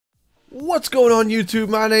What's going on YouTube?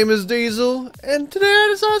 My name is Diesel, and today I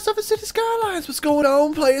decided stuff at City Skylines. What's going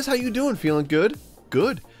on, players? How you doing? Feeling good?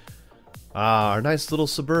 Good. Our nice little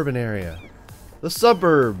suburban area. The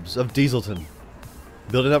suburbs of Dieselton.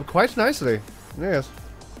 Building up quite nicely. Yes.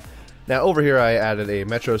 Now over here I added a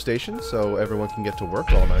metro station so everyone can get to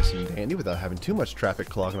work all nice and dandy without having too much traffic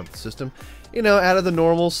clogging up the system. You know, added the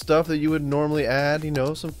normal stuff that you would normally add. You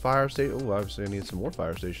know, some fire station. Oh, obviously I need some more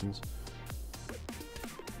fire stations.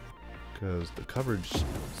 Because the coverage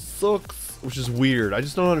sucks, which is weird. I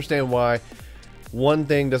just don't understand why one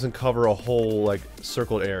thing doesn't cover a whole, like,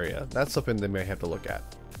 circled area. That's something they may have to look at.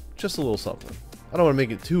 Just a little something. I don't want to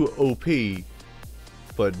make it too OP,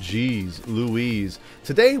 but geez, Louise.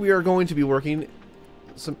 Today we are going to be working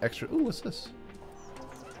some extra... Ooh, what's this?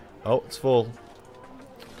 Oh, it's full.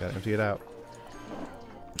 Gotta empty it out.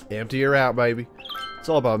 Empty her out, baby. It's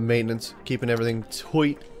all about maintenance, keeping everything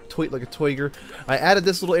tight like a toiger. I added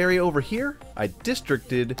this little area over here. I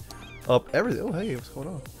districted up everything. Oh, hey, what's going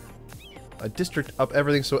on? I district up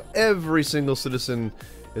everything so every single citizen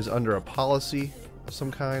is under a policy of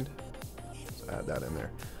some kind. Let's add that in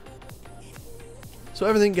there. So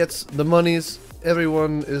everything gets the monies.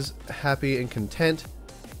 Everyone is happy and content,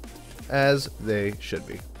 as they should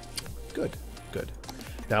be. Good, good.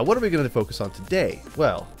 Now, what are we going to focus on today?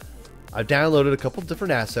 Well, I've downloaded a couple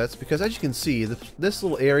different assets because, as you can see, this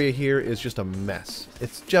little area here is just a mess.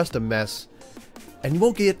 It's just a mess, and you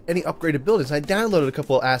won't get any upgraded buildings. I downloaded a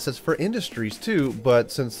couple of assets for industries too,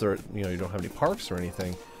 but since they're, you know, you don't have any parks or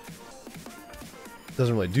anything, it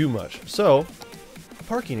doesn't really do much. So, a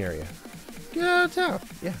parking area. Get out of town.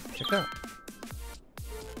 Yeah, check it out.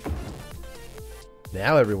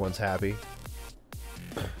 Now everyone's happy.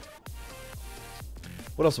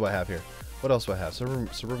 What else do I have here? What else do I have?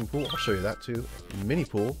 Suburban pool. I'll show you that too. Mini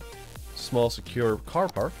pool. Small secure car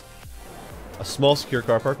park. A small secure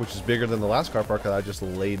car park, which is bigger than the last car park that I just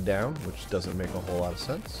laid down, which doesn't make a whole lot of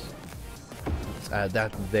sense. Let's add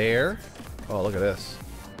that there. Oh, look at this.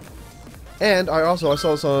 And I saw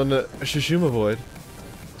this on Shishuma Void.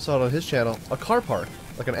 Saw it on his channel. A car park.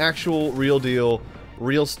 Like an actual, real deal,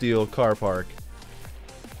 real steel car park.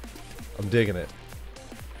 I'm digging it.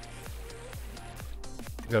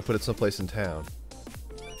 Gotta put it someplace in town.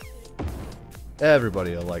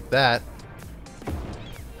 Everybody will like that.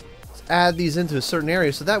 Let's add these into a certain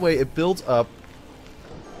area so that way it builds up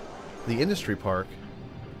the industry park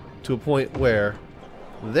to a point where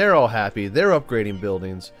they're all happy, they're upgrading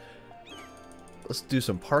buildings. Let's do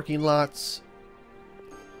some parking lots.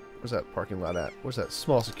 Where's that parking lot at? Where's that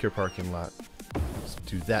small secure parking lot? Let's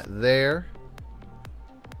do that there.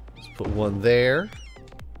 Let's put one there.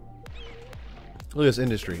 Look at this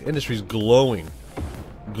industry. Industry's glowing.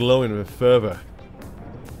 Glowing with fervor.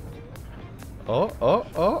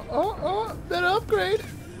 Oh. Better upgrade.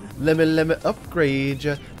 Let me upgrade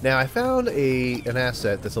ya. Now, I found an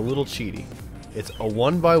asset that's a little cheaty. It's a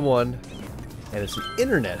 1x1, and it's an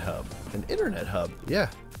internet hub. An internet hub. Yeah,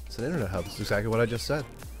 it's an internet hub. That's exactly what I just said.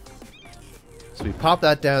 So we pop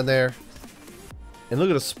that down there. And look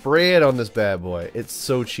at the spread on this bad boy. It's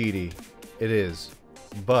so cheaty. It is.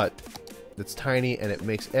 But it's tiny and it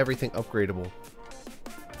makes everything upgradable.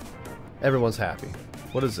 Everyone's happy.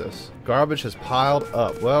 What is this? Garbage has piled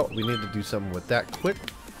up. Well, we need to do something with that quick.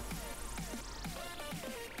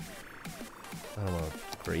 I don't want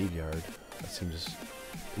a graveyard. That seems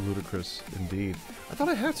ludicrous indeed. I thought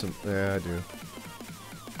I had some. Yeah, I do.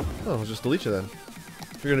 Oh, I'll just delete you then.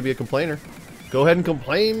 If you're going to be a complainer, go ahead and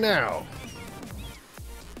complain now.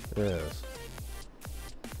 Yes.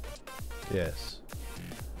 Yes.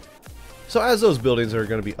 So as those buildings are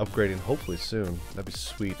going to be upgrading hopefully soon, that'd be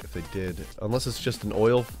sweet if they did. Unless it's just the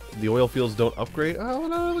oil fields don't upgrade. Oh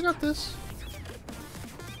no, look at this.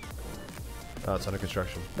 Oh, it's under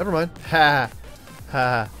construction. Never mind. Ha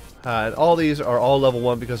ha ha. And all these are all level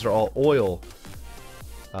 1 because they're all oil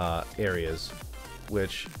areas,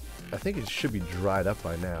 which I think it should be dried up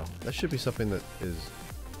by now. That should be something that is,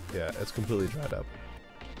 yeah, it's completely dried up.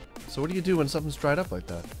 So what do you do when something's dried up like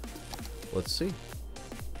that? Let's see.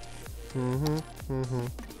 You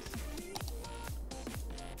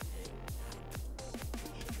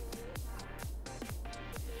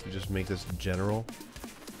just make this general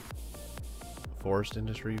forest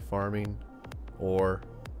industry, farming, or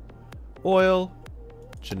oil,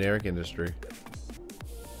 generic industry.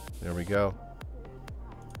 There we go.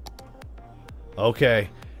 Okay,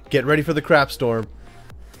 get ready for the crap storm.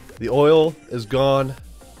 The oil is gone.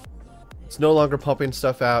 It's no longer pumping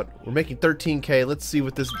stuff out. We're making 13K. Let's see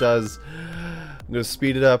what this does. I'm going to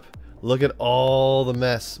speed it up. Look at all the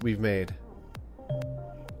mess we've made.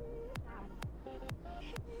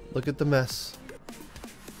 Look at the mess.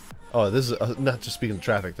 Oh, this is not just speaking of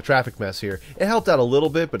traffic. The traffic mess here. It helped out a little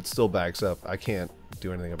bit, but it still backs up. I can't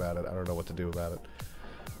do anything about it. I don't know what to do about it.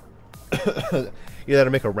 You gotta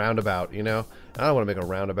make a roundabout, you know? I don't want to make a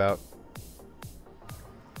roundabout.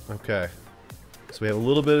 Okay. So we have a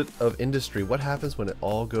little bit of industry. What happens when it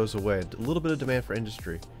all goes away? A little bit of demand for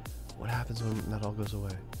industry. What happens when that all goes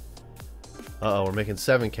away? Uh-oh, we're making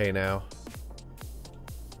 7K now.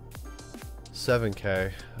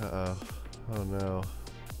 7K. Uh-oh. Oh no.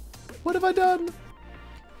 What have I done?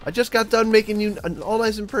 I just got done making you all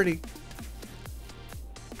nice and pretty.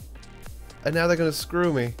 And now they're gonna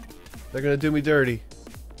screw me. They're gonna do me dirty.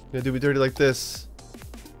 They're gonna do me dirty like this.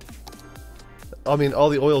 I mean, all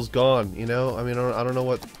the oil's gone, you know? I mean, I don't know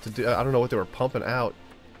what to do. I don't know what they were pumping out.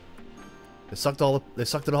 They sucked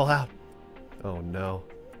it all out. Oh no.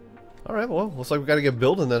 Alright, well, looks like we gotta get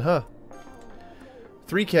building then, huh?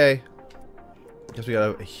 3K. Guess we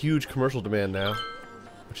got a huge commercial demand now,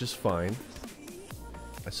 which is fine,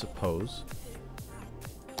 I suppose.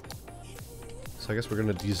 So I guess we're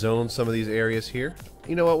gonna dezone some of these areas here.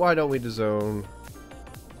 You know what, why don't we dezone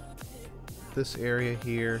this area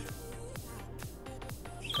here?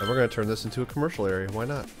 And we're gonna turn this into a commercial area, why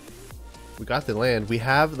not? We got the land, we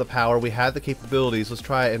have the power, we have the capabilities. Let's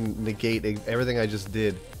try and negate everything I just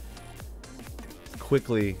did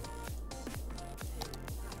quickly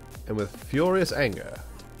and with furious anger,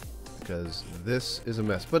 because this is a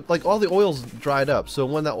mess. But like, all the oil's dried up, so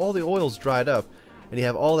when all the oil's dried up and you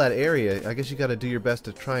have all that area, I guess you got to do your best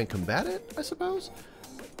to try and combat it, I suppose.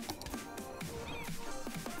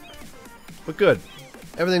 But good,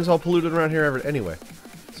 everything's all polluted around here anyway,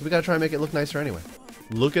 so we gotta try and make it look nicer anyway.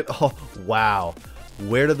 Look at, oh wow,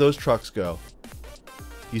 where did those trucks go?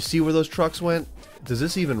 You see where those trucks went? Does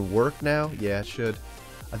this even work now? Yeah, it should.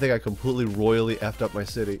 I think I completely royally effed up my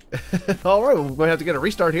city. Alright, well, we might have to get a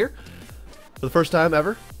restart here. For the first time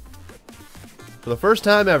ever. For the first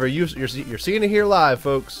time ever, you're seeing it here live,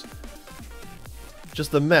 folks.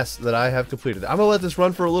 Just the mess that I have completed. I'm going to let this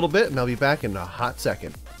run for a little bit, and I'll be back in a hot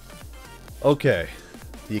second. Okay.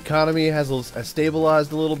 The economy has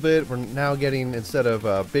stabilized a little bit. We're now getting, instead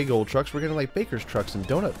of big old trucks, we're getting like baker's trucks and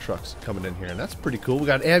donut trucks coming in here, and that's pretty cool. We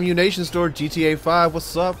got Ammunition Store, GTA 5,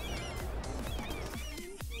 what's up?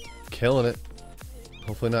 Killing it.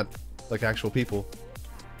 Hopefully not like actual people.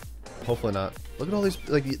 Hopefully not. Look at all these,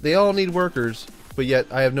 like, they all need workers, but yet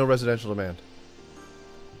I have no residential demand.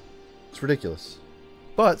 It's ridiculous.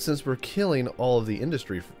 But since we're killing all of the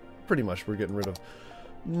industry, pretty much we're getting rid of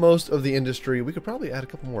most of the industry, we could probably add a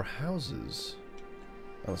couple more houses.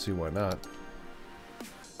 I don't see why not.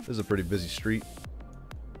 This is a pretty busy street.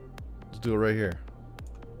 Let's do it right here.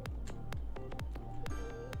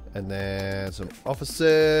 And then some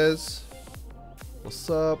offices. What's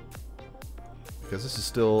up? Because this is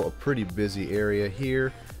still a pretty busy area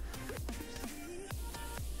here.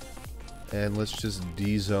 And let's just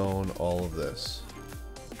dezone all of this.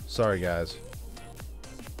 Sorry guys.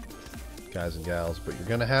 Guys and gals, but you're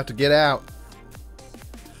gonna have to get out.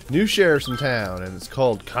 New sheriff's in town, and it's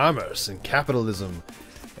called Commerce and Capitalism.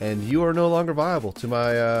 And you are no longer viable to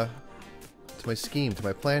my scheme, to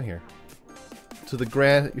my plan here. To the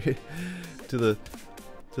grand, to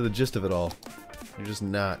the gist of it all. You're just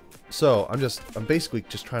not. So I'm basically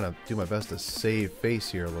just trying to do my best to save face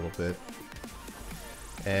here a little bit.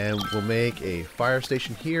 And we'll make a fire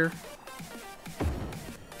station here,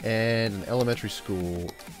 and an elementary school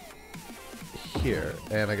here.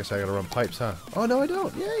 And I guess I gotta run pipes, huh? Oh no, I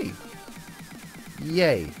don't. Yay!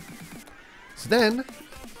 Yay! So then,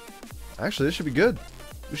 actually, this should be good.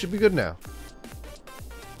 We should be good now.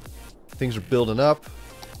 Things are building up.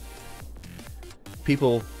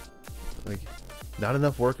 People, like, not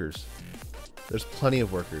enough workers. There's plenty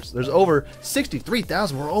of workers. There's over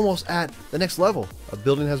 63,000. We're almost at the next level. A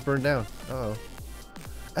building has burned down. Uh-oh.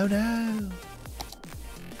 Oh no.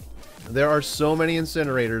 There are so many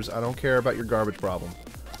incinerators. I don't care about your garbage problem.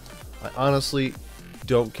 I honestly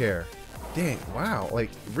don't care. Dang, wow.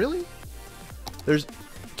 Like, really? There's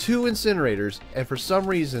 2 incinerators, and for some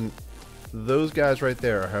reason, those guys right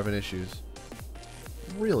there are having issues.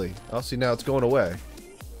 Really? I'll see, now it's going away.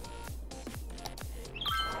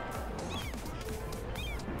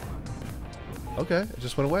 Okay, it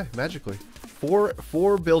just went away magically.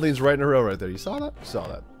 Four buildings right in a row right there. You saw that? You saw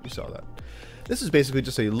that. You saw that. This is basically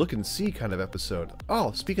just a look and see kind of episode.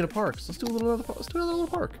 Oh, speaking of parks, let's do another little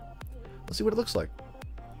park. Let's see what it looks like.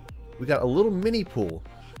 We got a little mini pool.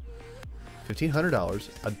 $1,500,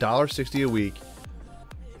 $1.60 a week.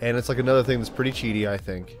 And it's like another thing that's pretty cheaty, I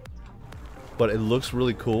think. But it looks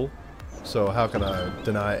really cool. So how can I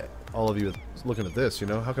deny all of you looking at this, you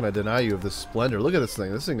know? How can I deny you of this splendor? Look at this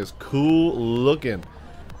thing. This thing is cool looking.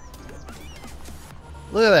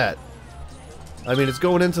 Look at that. I mean, it's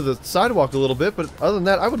going into the sidewalk a little bit, but other than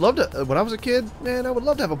that, I would love to, when I was a kid, man, I would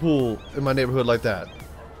love to have a pool in my neighborhood like that.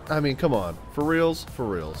 I mean, come on. For reals? For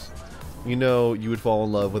reals. You know you would fall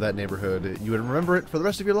in love with that neighborhood. You would remember it for the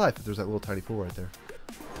rest of your life if there's that little tiny pool right there.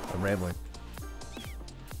 I'm rambling.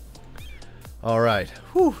 Alright.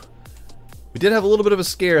 Whew. We did have a little bit of a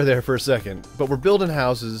scare there for a second, but we're building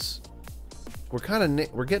houses. We're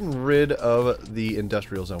getting rid of the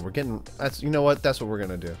industrial zone. You know what? That's what we're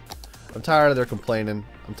gonna do. I'm tired of their complaining.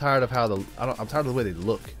 I'm tired of how I'm tired of the way they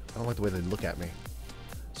look. I don't like the way they look at me.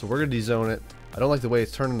 So we're gonna dezone it. I don't like the way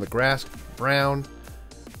it's turning the grass brown.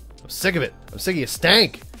 I'm sick of it. I'm sick of your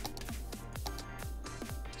stank.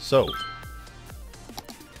 So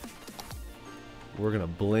we're gonna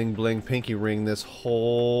bling bling pinky ring this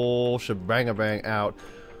whole shebang out.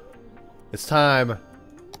 It's time.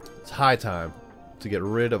 It's high time to get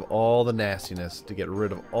rid of all the nastiness, to get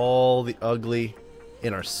rid of all the ugly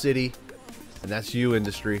in our city. And that's you,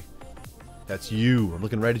 industry. That's you. I'm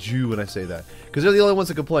looking right at you when I say that. Because they're the only ones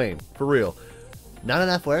that complain. For real. Not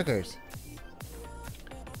enough workers.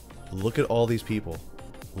 Look at all these people.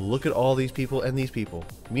 Look at all these people and these people.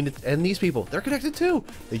 I mean, and these people. They're connected too.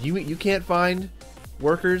 You can't find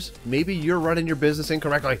workers. Maybe you're running your business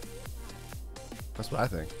incorrectly. That's what I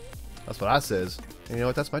think. That's what I says. And you know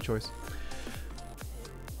what? That's my choice.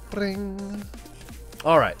 Bring.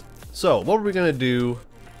 Alright. So, what are we going to do?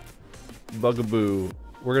 Bugaboo.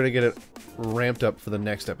 We're going to get it ramped up for the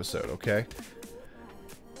next episode, okay?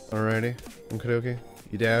 Alrighty. Okay.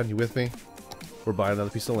 You down? You with me? We're buying another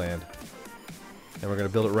piece of land. And we're going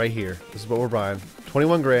to build it right here. This is what we're buying.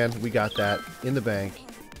 21 grand. We got that in the bank.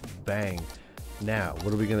 Bang. Now,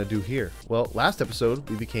 what are we going to do here? Well, last episode,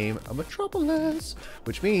 we became a metropolis,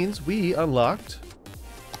 which means we unlocked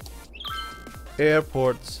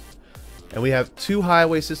airports. And we have 2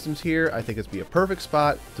 highway systems here. I think it'd be a perfect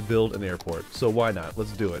spot to build an airport. So why not?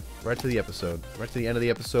 Let's do it. Right to the episode. Right to the end of the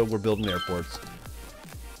episode, we're building airports.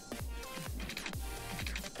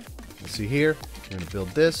 Let's see here. We're going to build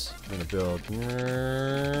this. We're going to build...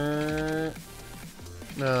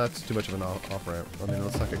 No, that's too much of an off-ramp. I mean,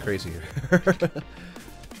 let's not get crazy here.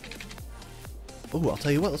 Ooh, I'll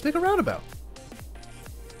tell you what. Let's make a roundabout.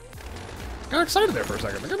 Got excited there for a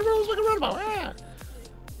second. Let's make a roundabout. Ah!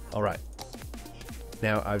 All right.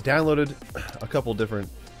 Now, I've downloaded a couple different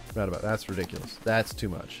roundabouts. That's ridiculous. That's too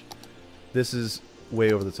much. This is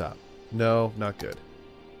way over the top. No, not good.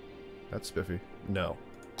 That's spiffy. No.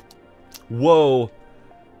 Whoa.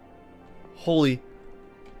 Holy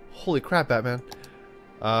crap, Batman.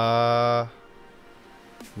 No.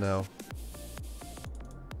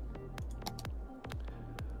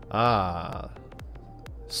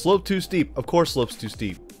 Slope too steep. Of course slope's too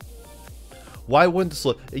steep. Why wouldn't the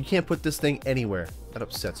slope? You can't put this thing anywhere. That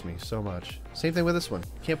upsets me so much. Same thing with this one.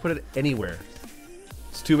 You can't put it anywhere.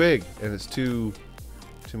 It's too big and it's too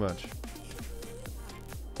much.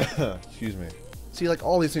 Excuse me. See, like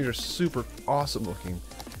all these things are super awesome looking.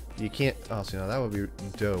 You can't. Oh, see, now that would be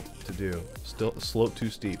dope to do. Still, slope too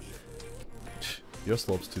steep. Your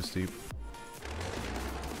slope's too steep.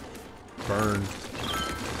 Burn.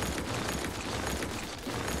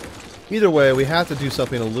 Either way, we have to do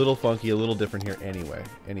something a little funky, a little different here anyway.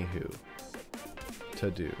 Anywho.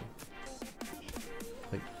 To do.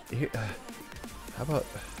 Like, here, how about...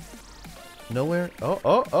 Nowhere? You gonna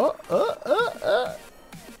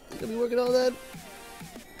be working on that?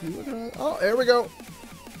 Oh, there we go.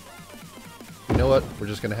 You know what? We're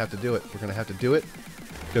just gonna have to do it. We're gonna have to do it.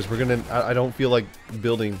 Because we're gonna... I don't feel like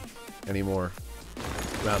building any more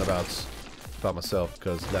roundabouts by myself.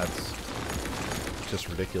 Because that's... just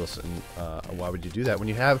ridiculous, and why would you do that when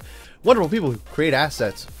you have wonderful people who create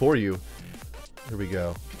assets for you? Here we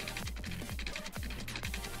go.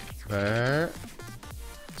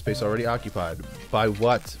 Space already occupied. By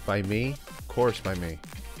what? By me? Of course by me.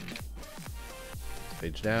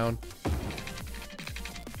 Page down.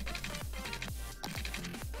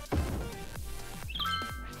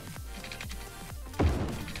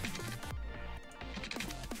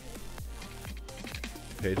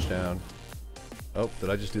 Page down. Oh, did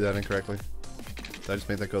I just do that incorrectly? Did I just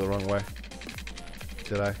make that go the wrong way?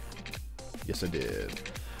 Did I? Yes, I did.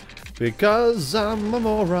 Because I'm a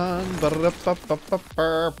moron.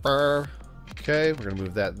 Okay, we're gonna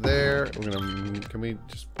move that there. We're gonna... Can we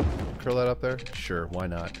just curl that up there? Sure, why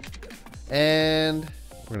not? And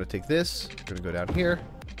we're gonna take this. We're gonna go down here.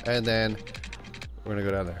 And then we're gonna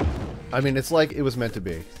go down there. I mean, it's like it was meant to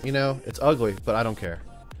be. You know, it's ugly, but I don't care.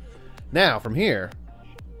 Now, from here...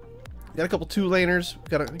 Got a couple 2-laners.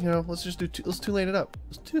 Got to, you know, let's just do let's 2-lane it up.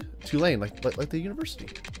 Let's 2-lane like the university.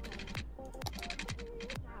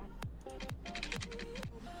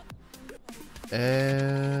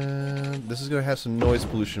 And this is going to have some noise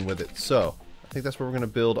pollution with it. So, I think that's where we're going to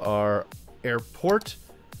build our airport.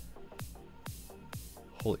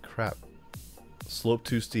 Holy crap. Slope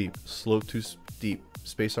too steep. Slope too steep.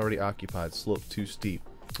 Space already occupied. Slope too steep.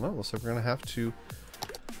 Well, looks like we're going to have to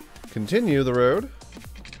continue the road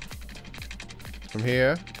from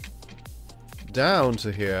here down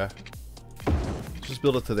to here. Just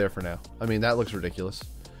build it to there for now. I mean, that looks ridiculous.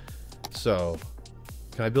 So,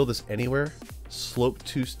 can I build this anywhere? Slope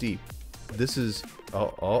too steep. This is...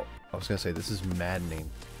 Oh, I was going to say, this is maddening.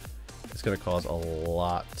 It's going to cause a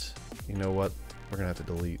lot. You know what? We're going to have to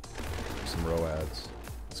delete some row ads.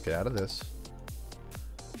 Let's get out of this.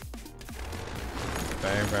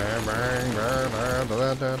 Bang, bang, bang, bang,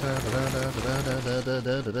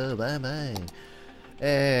 bang, bang.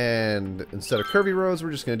 And instead of curvy roads,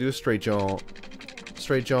 we're just going to do a straight jaunt.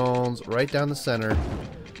 Straight jaunts right down the center.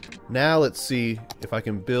 Now let's see if I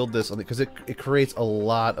can build this, because it creates a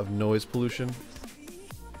lot of noise pollution.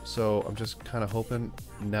 So I'm just kind of hoping.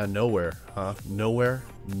 Now nowhere, huh? Nowhere?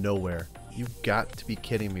 Nowhere. You've got to be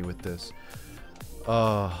kidding me with this.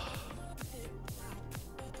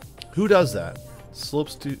 Who does that? Slope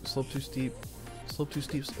too steep. Slope too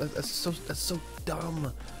steep. That's so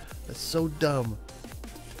dumb. That's so dumb.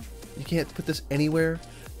 You can't put this anywhere?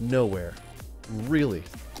 Nowhere. Really?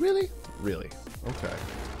 Really? Really? Okay.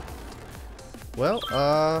 Well,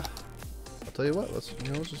 I'll tell you what. Let's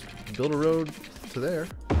just build a road to there.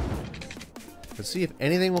 Let's see if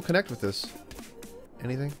anything will connect with this.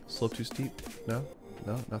 Anything? Slope too steep? No?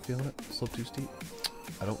 No? Not feeling it? Slope too steep?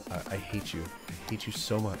 I hate you. I hate you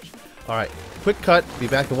so much. Alright, quick cut. Be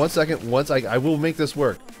back in 1 second. Once I will make this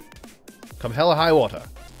work. Come hella high water.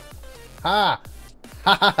 Ha!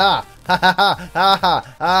 Ha ha ha! Ha ha ha! Ha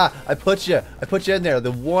ha ha! I put you in there.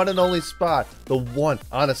 The one and only spot. The one,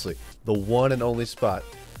 honestly, the one and only spot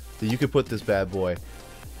that you could put this bad boy.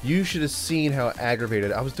 You should have seen how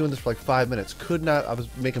aggravated. I was doing this for like 5 minutes. Could not. I was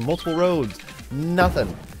making multiple roads.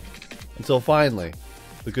 Nothing. Until finally,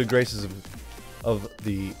 the good graces of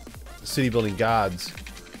the city building gods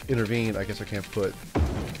intervened. I guess I can't put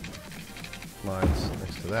lines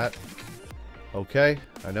next to that. Okay.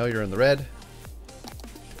 I know you're in the red.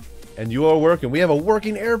 And you are working. We have a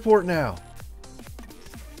working airport now.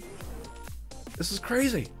 This is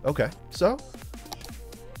crazy. Okay. So,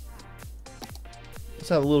 let's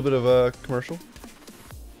have a little bit of a commercial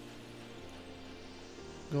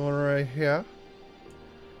going right here,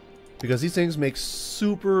 because these things make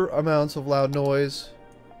super amounts of loud noise.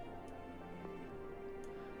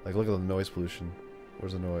 Like, look at the noise pollution.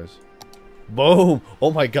 Where's the noise? Boom!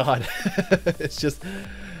 Oh my god! It's just,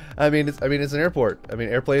 I mean, it's an airport. I mean,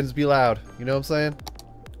 airplanes be loud. You know what I'm saying?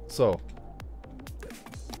 So,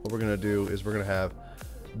 what we're gonna do is we're gonna have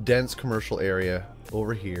dense commercial area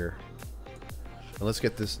over here. And let's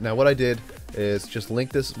get this. Now what I did is just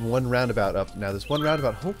link this one roundabout up. Now this one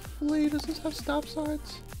roundabout, hopefully, does this have stop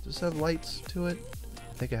signs? Does this have lights to it?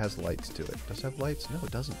 I think it has lights to it. Does it have lights? No,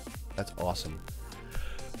 it doesn't. That's awesome.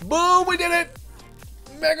 Boom, we did it!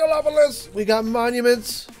 Megalopolis! We got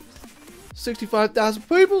monuments. 65,000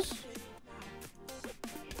 peoples.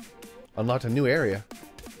 Unlocked a new area.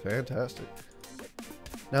 Fantastic.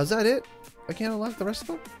 Now is that it? I can't unlock the rest of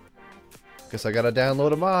them? Guess I gotta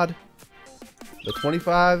download a mod. The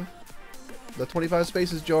 25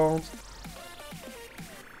 spaces, Jones.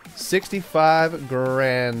 65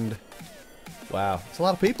 grand. Wow. It's a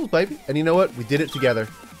lot of people, baby. And you know what? We did it together.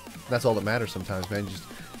 That's all that matters sometimes, man. You just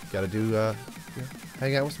gotta do,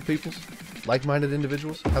 hang out with some people. Like-minded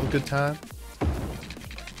individuals. Have a good time.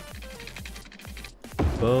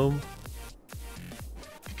 Boom.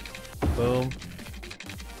 Boom.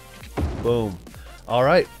 Boom.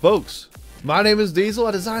 Alright, folks. My name is Diesel.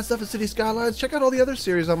 I design stuff at City Skylines. Check out all the other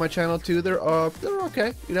series on my channel too. They're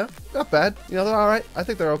okay, you know, not bad. You know, they're all right. I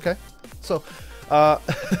think they're okay. So,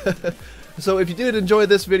 so if you did enjoy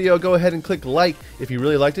this video, go ahead and click like if you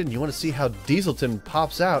really liked it and you want to see how Dieselton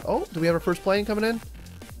pops out. Oh, do we have our first plane coming in?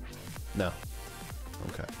 No.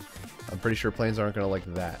 Okay. I'm pretty sure planes aren't going to like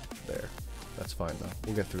that there. That's fine though.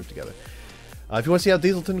 We'll get through it together. If you want to see how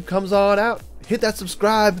Dieselton comes on out, hit that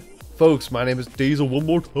subscribe. Folks, my name is Diesel one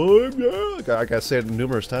more time. Yeah, I gotta say it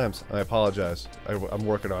numerous times. I apologize. I'm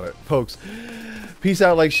working on it. Folks, peace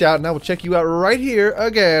out, like, shout, and I will check you out right here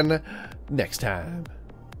again next time.